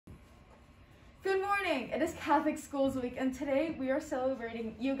Good morning. It is Catholic Schools Week, and today we are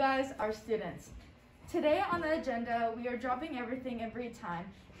celebrating you guys, our students. Today on the agenda, we are dropping everything every time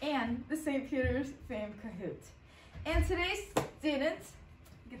and the St. Peter's Fame Kahoot. And today's students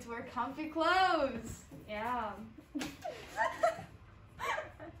get to wear comfy clothes. Yeah.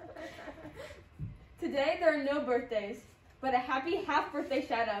 Today there are no birthdays, but a happy half birthday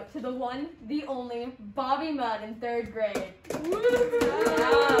shout out to the one, the only Bobby Mudd in 3rd grade. Woo!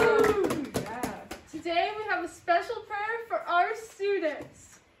 Yeah. Today we have a special prayer for our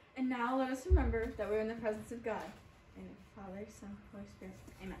students. And now let us remember that we're in the presence of God. In the Father, Son, Holy Spirit.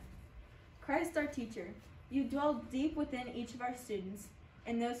 Amen. Christ our teacher, you dwell deep within each of our students,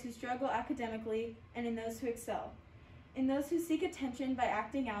 in those who struggle academically and in those who excel, in those who seek attention by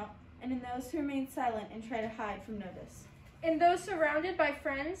acting out, and in those who remain silent and try to hide from notice. In those surrounded by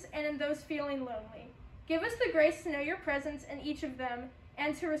friends and in those feeling lonely. Give us the grace to know your presence in each of them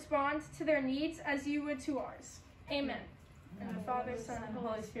and to respond to their needs as you would to ours. Amen. In the Father, Son, and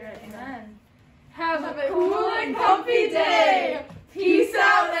Holy Spirit. Amen. Have a cool and comfy day.